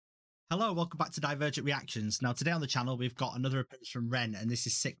Hello, welcome back to Divergent Reactions. Now, today on the channel, we've got another appearance from Ren, and this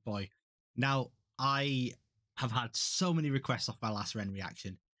is Sick Boi. Now, I have had so many requests off my last Ren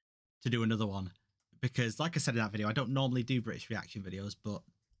reaction to do another one, because, like I said in that video, I don't normally do British reaction videos, but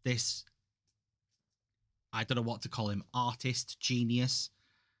this, I don't know what to call him, artist, genius.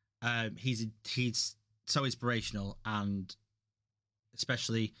 He's so inspirational, and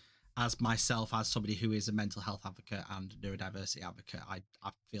especially as myself, as somebody who is a mental health advocate and neurodiversity advocate, I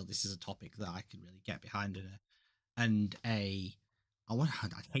feel this is a topic that I can really get behind I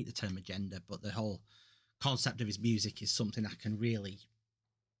hate the term agenda, but the whole concept of his music is something I can really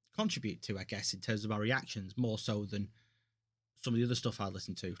contribute to, I guess, in terms of my reactions, more so than some of the other stuff I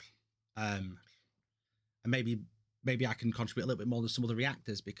listen to. And maybe I can contribute a little bit more than some other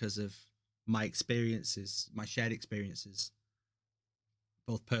reactors because of my experiences, my shared experiences,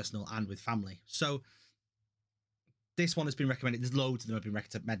 both personal and with family. So this one has been recommended. There's loads of them have been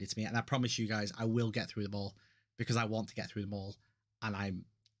recommended to me, and I promise you guys I will get through them all because I want to get through them all, and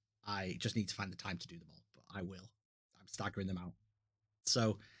I just need to find the time to do them all, but I will. I'm staggering them out.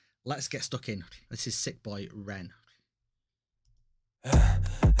 So let's get stuck in. This is Sick Boi Ren.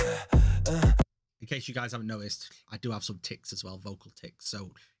 In case you guys haven't noticed, I do have some tics as well, vocal tics,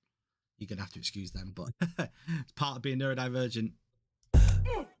 so you're gonna have to excuse them, but it's part of being neurodivergent.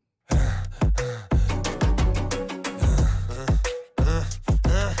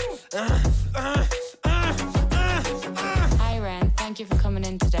 Hi Ren, thank you for coming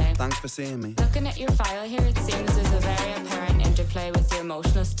in today. Thanks for seeing me. Looking at your file here, it seems there's a very apparent interplay with your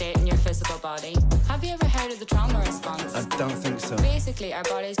emotional state and your physical body. Have you ever heard of the trauma response? I don't think so. Basically, our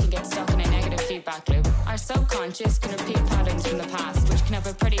bodies can get stuck in a negative feedback loop. Our subconscious can repeat patterns from the past, which can have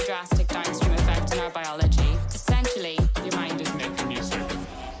a pretty drastic downstream effect on our biology. Essentially, your mind is making music.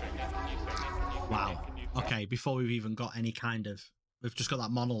 Wow. Okay, before we've even got any kind of... We've just got that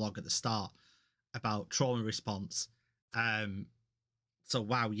monologue at the start about trauma response. So,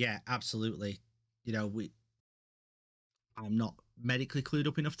 wow, yeah, absolutely. You know, I'm not medically clued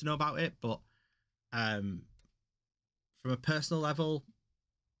up enough to know about it, but from a personal level,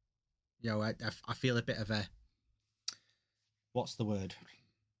 you know, I feel a bit of a... What's the word?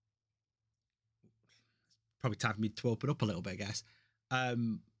 Probably time for me to open up a little bit, I guess.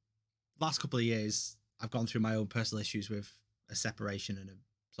 Last couple of years, I've gone through my own personal issues with a separation and a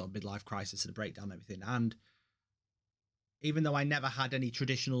sort of midlife crisis and a breakdown and everything. And even though I never had any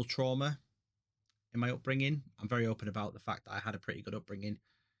traditional trauma in my upbringing, I'm very open about the fact that I had a pretty good upbringing.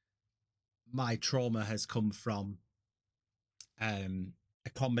 My trauma has come from a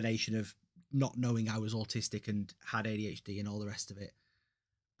combination of not knowing I was autistic and had ADHD and all the rest of it.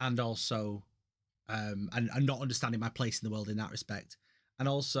 And also, and not understanding my place in the world in that respect. And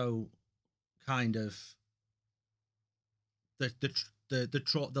also kind of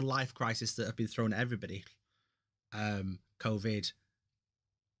the life crisis that have been thrown at everybody. COVID,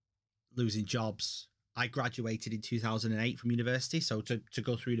 losing jobs. I graduated in 2008 from university, so to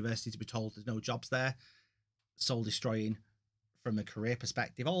go through university to be told there's no jobs there, soul destroying from a career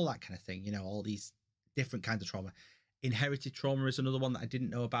perspective, all that kind of thing, you know, all these different kinds of trauma. Inherited trauma is another one that I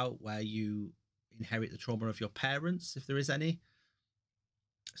didn't know about, where you inherit the trauma of your parents, if there is any.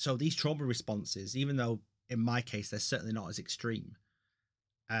 So these trauma responses, even though in my case they're certainly not as extreme,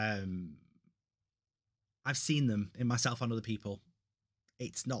 I've seen them in myself and other people.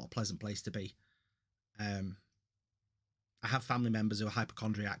 It's not a pleasant place to be. I have family members who are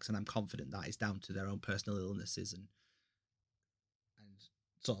hypochondriacs, and I'm confident that is down to their own personal illnesses and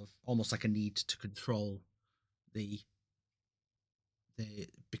sort of almost like a need to control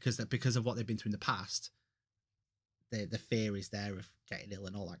because of what they've been through in the past. The fear is there of getting ill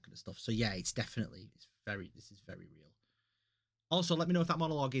and all that kind of stuff. So yeah, this is very real. Also, let me know if that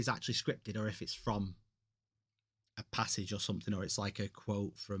monologue is actually scripted or if it's from a passage or something, or it's like a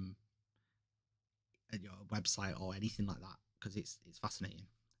quote from a website or anything like that, because it's fascinating.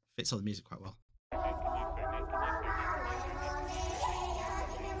 Fits all the music quite well.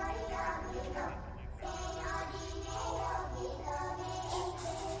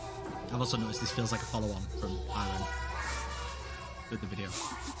 I've also noticed this feels like a follow-on from Iron with the video,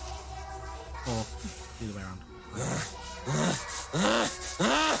 or the other way around.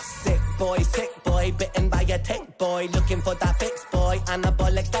 Sick boy, bitten by a tick boy, looking for that fix boy,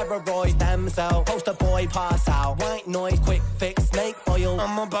 anabolic steroids, damn so, poster boy, pass out, white noise, quick fix, snake oil,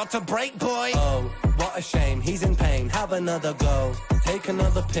 I'm about to break boy. Oh, what a shame, he's in pain, have another go, take take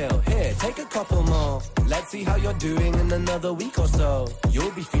another pill. Here, take a couple more. Let's see how you're doing in another week or so.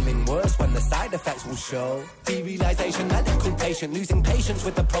 You'll be feeling worse when the side effects will show. Derealization, medical patient, losing patience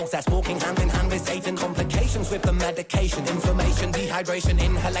with the process, walking hand in hand with Satan. Complications with the medication, inflammation, dehydration,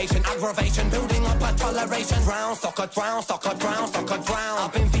 inhalation, aggravation, building up a toleration. Drown, soccer, drown, soccer, drown, soccer, drown.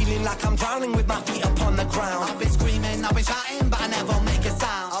 I've been feeling like I'm drowning with my feet upon the ground. I've been screaming, I've been shouting, but I never make a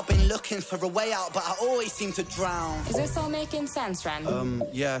sound. I've been looking for a way out, but I always seem to drown. Is this all making sense, Ren?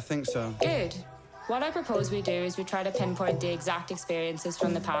 Yeah, I think so. Good. What I propose we do is we try to pinpoint the exact experiences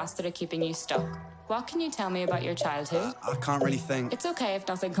from the past that are keeping you stuck. What can you tell me about your childhood? I can't really think. It's okay if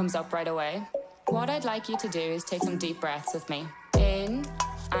nothing comes up right away. What I'd like you to do is take some deep breaths with me. In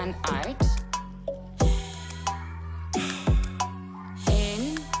and out.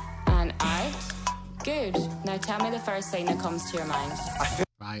 In and out. Good. Now tell me the first thing that comes to your mind.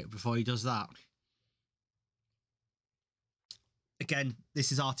 Right, before he does that. Again,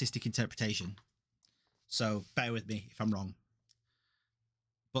 this is artistic interpretation. So bear with me if I'm wrong.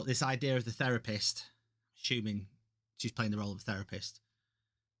 But this idea of the therapist, assuming she's playing the role of a therapist,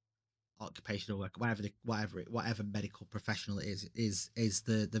 occupational work, whatever medical professional it is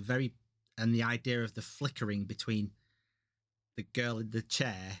the very, and the idea of the flickering between the girl in the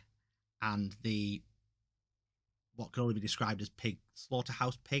chair and the what can only be described as pig,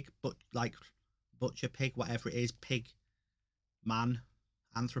 slaughterhouse pig, but like butcher pig, whatever it is, pig man,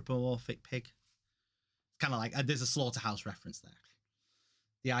 anthropomorphic pig. Kind of like there's a slaughterhouse reference there.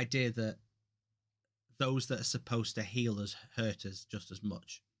 The idea that those that are supposed to heal us hurt us just as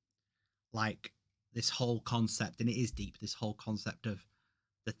much. Like this whole concept, and it is deep, this whole concept of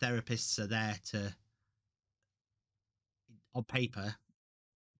the therapists are there to, on paper,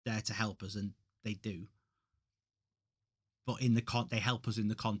 there to help us, and they do. But in the they help us in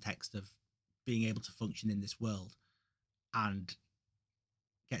the context of being able to function in this world and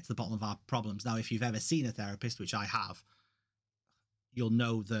get to the bottom of our problems. Now, if you've ever seen a therapist, which I have, you'll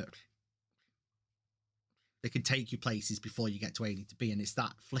know that they can take you places before you get to where you need to be. And it's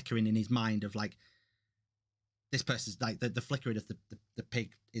that flickering in his mind of like, this person's like the flickering of the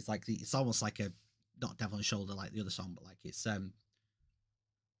pig is like it's almost like a, not devil on the shoulder like the other song, but like it's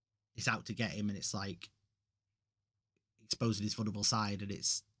out to get him, and it's like exposing his vulnerable side, and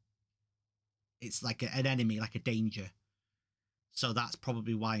it's like an enemy, like a danger. So that's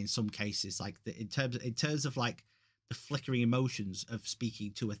probably why in some cases, like in terms of like the flickering emotions of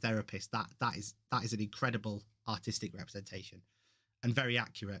speaking to a therapist, that is an incredible artistic representation and very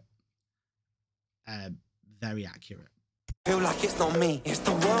accurate. Very accurate. Feel like it's not me, it's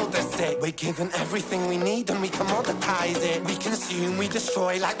the world that's sick. We're given everything we need and we commoditize it. We consume, we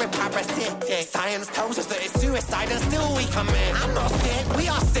destroy like we're parasitic. Science tells us that it's suicide and still we come in. I'm not sick, we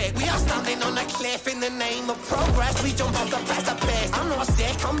are sick. We are standing on a cliff in the name of progress. We jump off the precipice. I'm not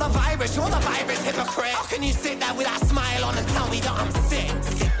sick, I'm the virus, you're the virus, hypocrite. How can you sit there with that smile on and tell me that I'm sick?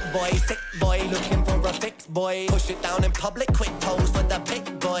 Sick boy, looking for a fix, boy. Push it down in public, quick pose for the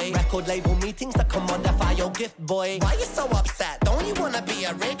big boy. Record label meetings that commodify your gift, boy. Why you so upset? Don't you wanna be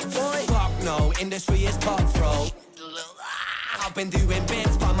a rich boy? Fuck no, industry is cutthroat. I've been doing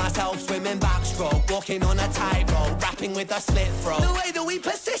bits by myself, swimming backstroke, walking on a tightrope, rapping with a slit throat. The way that we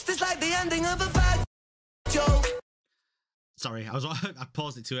persist is like the ending of a bad joke. Sorry, I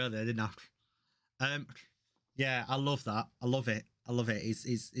paused it too early, didn't I? Yeah, I love that. I love it. I love it.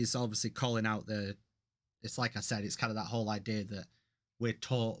 It's obviously calling out it's like I said, it's kind of that whole idea that we're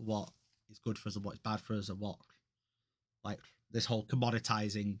taught what is good for us and what's bad for us, and what, like this whole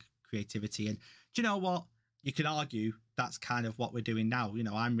commoditizing creativity. And do you know what? You can argue that's kind of what we're doing now. You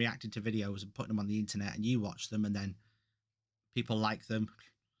know, I'm reacting to videos and putting them on the internet, and you watch them, and then people like them.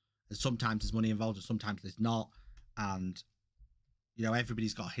 And sometimes there's money involved, and sometimes there's not. And, you know,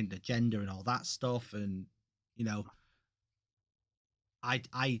 everybody's got a hidden agenda and all that stuff. And, you know, I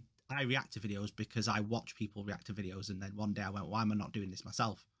react to videos because I watch people react to videos, and then one day I went, why am I not doing this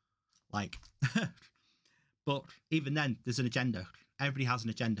myself? Like, but even then, there's an agenda. Everybody has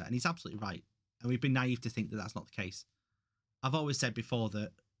an agenda, and he's absolutely right. And we've been naive to think that that's not the case. I've always said before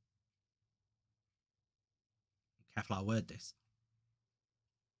that, careful how I word this.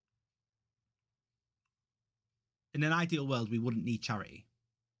 In an ideal world, we wouldn't need charity.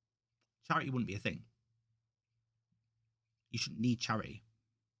 Charity wouldn't be a thing. You shouldn't need charity.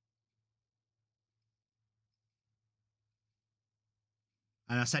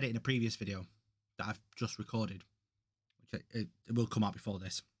 And I said it in a previous video that I've just recorded, which it will come out before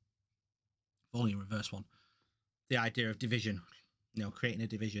this. Only a reverse one. The idea of division, you know, creating a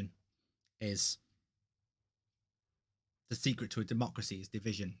division is the secret to a democracy is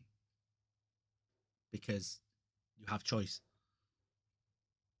division, because you have choice.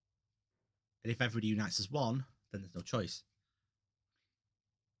 And if everybody unites as one, then there's no choice.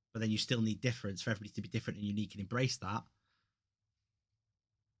 But then you still need difference for everybody to be different and unique and embrace that.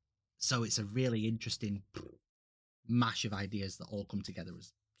 So it's a really interesting mash of ideas that all come together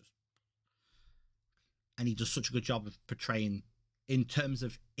as just, and he does such a good job of portraying, in terms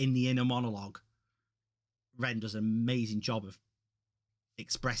of in the inner monologue, Ren does an amazing job of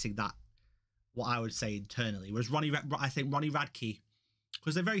expressing that, what I would say internally. Whereas I think Ronnie Radke,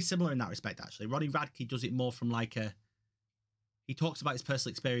 because they're very similar in that respect, actually. Ronnie Radke does it more from like he talks about his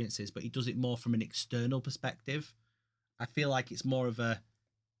personal experiences, but he does it more from an external perspective. I feel like it's more of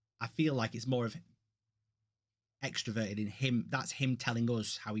extroverted in him. That's him telling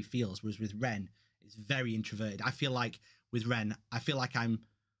us how he feels. Whereas with Ren, it's very introverted. I feel like with Ren, I'm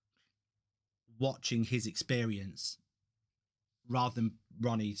watching his experience rather than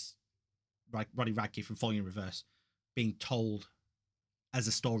Ronnie Radke from Falling in Reverse being told as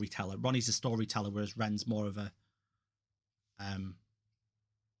a storyteller. Ronnie's a storyteller, whereas Ren's more of a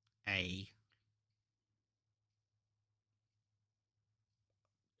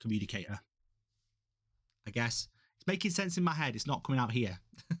communicator, I guess. It's making sense in my head. It's not coming out here.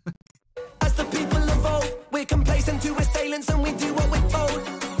 As the people evolve, we're complacent to assailants and we do what we're told.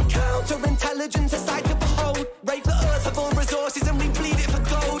 Counterintelligence, a sight to behold. Rape the earth of all resources and we bleed it for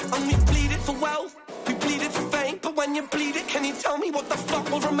gold. And we bleed it for wealth, we bleed it for fame. But when you bleed it, can you tell me what the fuck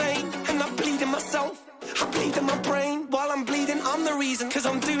will remain? And I bleed in myself, I bleed in my brain. While I'm bleeding, I'm the reason, cause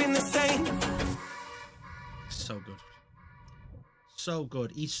I'm doing the same. So good. So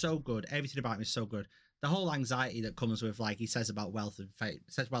good. He's so good. Everything about him is so good. The whole anxiety that comes with, like, he says about wealth and fame,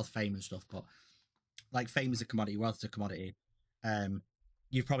 says wealth, fame and stuff, but like, fame is a commodity, wealth is a commodity.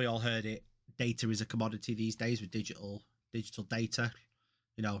 You've probably all heard it. Data is a commodity these days with digital data.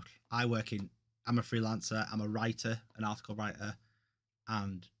 You know, I'm a freelancer, I'm a writer, an article writer,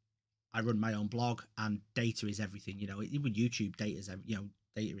 and I run my own blog, and data is everything. You know, even YouTube, data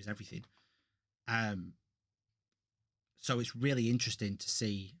is everything. So it's really interesting to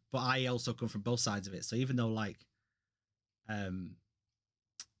see, but I also come from both sides of it. So even though, like,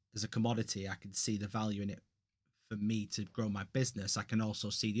 as a commodity, I can see the value in it for me to grow my business. I can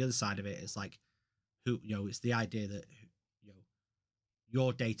also see the other side of it. It's like, it's the idea that,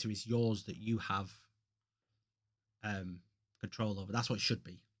 your data is yours, that you have control over. That's what it should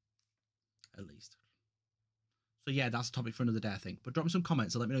be, at least. So yeah, that's a topic for another day, I think. But drop me some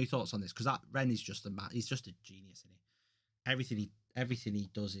comments and let me know your thoughts on this, because that Ren is just he's just a genius, isn't he? Everything he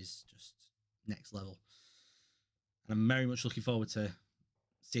does is just next level, and I'm very much looking forward to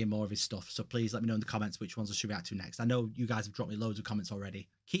seeing more of his stuff. So please let me know in the comments which ones I should react to next. I know you guys have dropped me loads of comments already.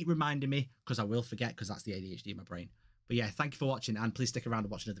 Keep reminding me, because I will forget, because that's the ADHD in my brain. But yeah, thank you for watching, and please stick around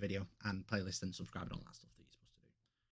and watch another video and playlist and subscribe and all that stuff.